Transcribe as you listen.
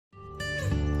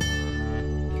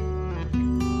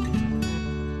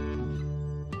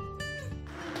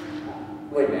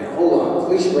Wait a minute, hold on.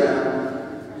 Felicia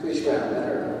Brown. Felicia Brown, let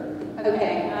her.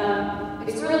 Okay,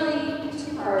 it's really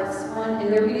two parts. One,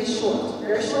 and they're really short.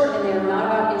 Very short, and they're not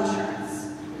about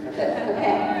insurance.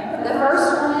 Okay, the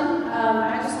first one,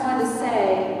 I just wanted to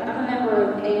say, I'm a member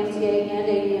of AMTA and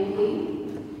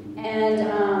ABMP, and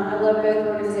I love both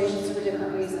organizations for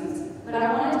different reasons. But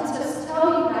I wanted to just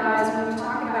tell you guys, when we're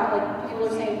talking about, like, people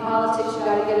are saying politics, you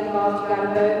gotta get involved, you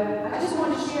gotta vote. I just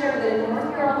wanted to share that in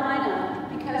North Carolina,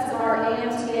 because of our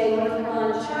AMTA North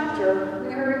Carolina chapter,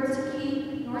 we were able to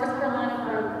keep North Carolina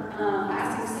from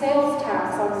passing sales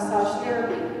tax on massage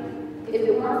therapy. If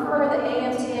it weren't for the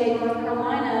AMTA North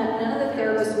Carolina, none of the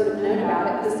therapists would have known about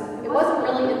it, because it wasn't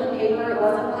really in the paper, it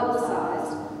wasn't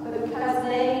publicized. But because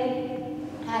they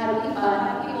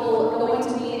had people going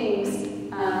to meetings,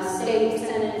 state,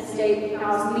 senate, state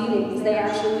house meetings, they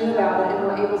actually knew about it and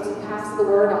were able to pass the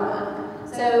word on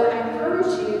it. So I encourage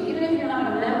you, even if you're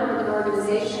not a member of an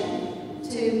organization,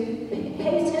 to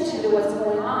pay attention to what's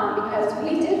going on, because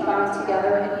we did fight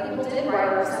together and people did write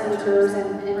our senators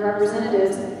and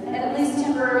representatives and at least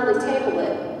temporarily table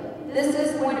it. This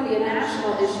is going to be a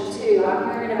national issue too.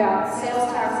 I'm hearing about sales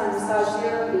tax on massage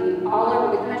therapy all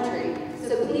over the country.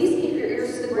 So please keep your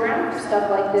ears to the ground for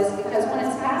stuff like this, because when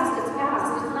it's passed, it's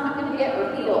passed. It's not going to get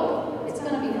repealed. It's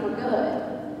going to be for good.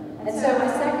 And so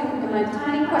my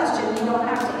tiny question, you don't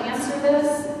have to answer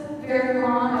this very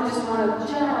long, I just want a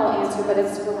general answer, but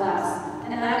it's for less.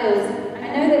 And that is, I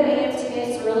know that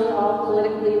AMTA is really involved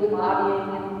politically with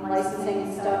lobbying and licensing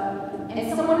and stuff.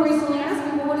 And someone recently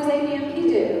asked me, well, what does ABMP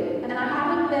do? And I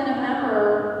haven't been a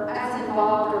member as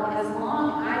involved or as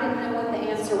long, I didn't know what the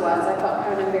answer was. I felt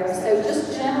kind of embarrassed. So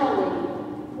just generally,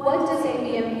 what does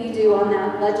ABMP do on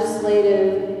that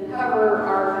legislative, cover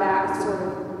our back sort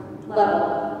of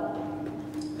level?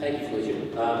 Thank you, Felicia.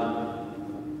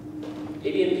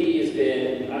 ABMP has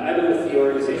been, I've been with the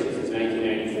organization since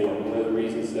 1994. One of the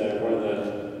reasons that, one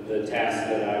of the tasks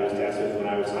that I was tasked with when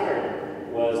I was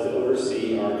hired was to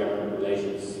oversee our government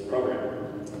relations program.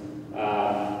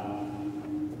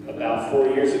 About 4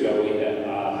 years ago, we had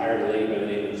hired a lady by the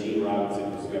name of Jean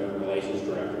Robinson, who's the government relations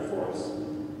director for us.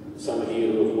 Some of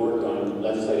you who have worked on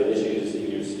legislative issues in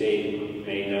your state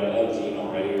may know of Jean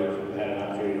already, or have had an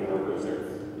opportunity to work with her.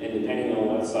 And depending on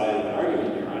what side of the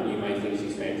argument you're on, you might think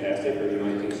she's fantastic, or you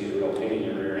might think she's a real pain in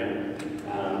your rear end.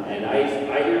 And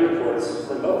I hear reports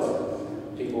from both.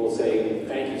 People will say,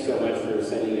 thank you so much for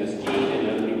sending us Jean, and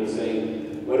other people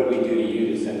saying, what do we do to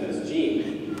you to send us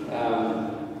Jean?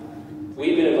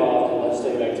 We've been involved in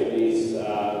legislative activities,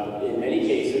 in many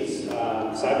cases,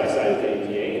 side by side with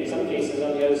AMTA, in some cases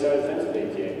on the other side of the fence with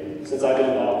AMTA, since I've been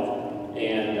involved.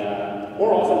 And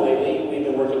more often lately, we've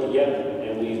been working together.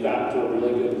 We've gotten to a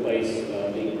really good place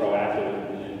being proactive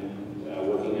and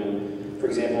working on, for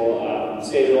example, the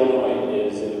state of Illinois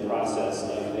is in the process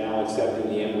of now accepting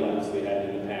the emblems we had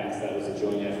in the past. That was a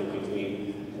joint effort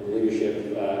between the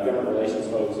leadership, government relations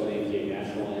folks on AMTA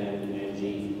National and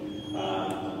Jean.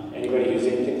 Anybody who's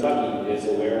in Kentucky is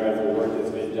aware of the work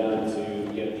that's been done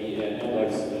to get the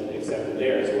emblems accepted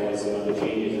there, as well as some other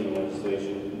changes in the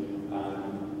legislation.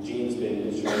 Jean's been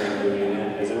instrumental in doing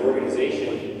that. As an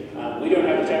organization, we don't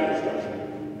have a chapter structure,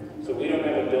 so we don't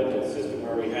have a built-in system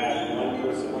where we have one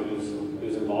person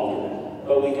who's involved in it.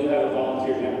 But we do have a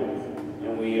volunteer network,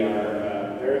 and we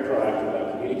are very proactive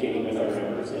about communicating with our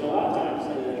members. And a lot of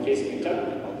times, in the case of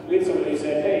Kentucky, we had somebody who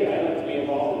said, "Hey, I'd like to be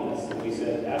involved in this," and we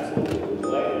said, "Absolutely, we're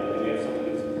delighted." And we have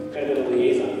somebody who's kind of a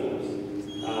liaison for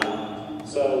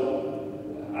us. So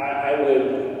I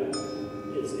would.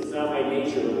 It's not my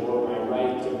nature or my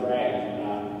right to brag,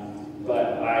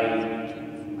 but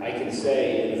I can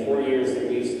say in the 4 years that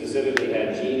we've specifically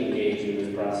had Jean engaged in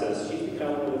this process, she's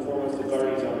become one of the foremost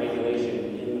authorities on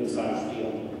regulation in the massage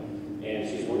field. And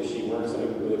she works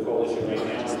with a coalition right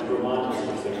now in Vermont is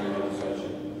considering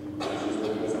legislation. She's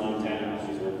worked with Montana,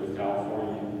 she's worked with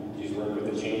California, she's worked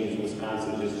with the changes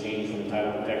Wisconsin just changed from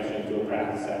title protection to a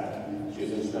practice act. She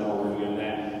was instrumental working on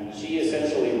that. She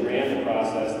essentially ran the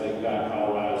process that got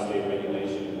Colorado state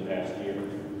regulation in the past year.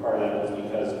 Part of that was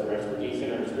because of her expertise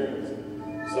and her experience.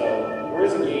 So we're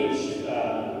as engaged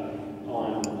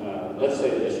on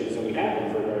legislative issues, and we have been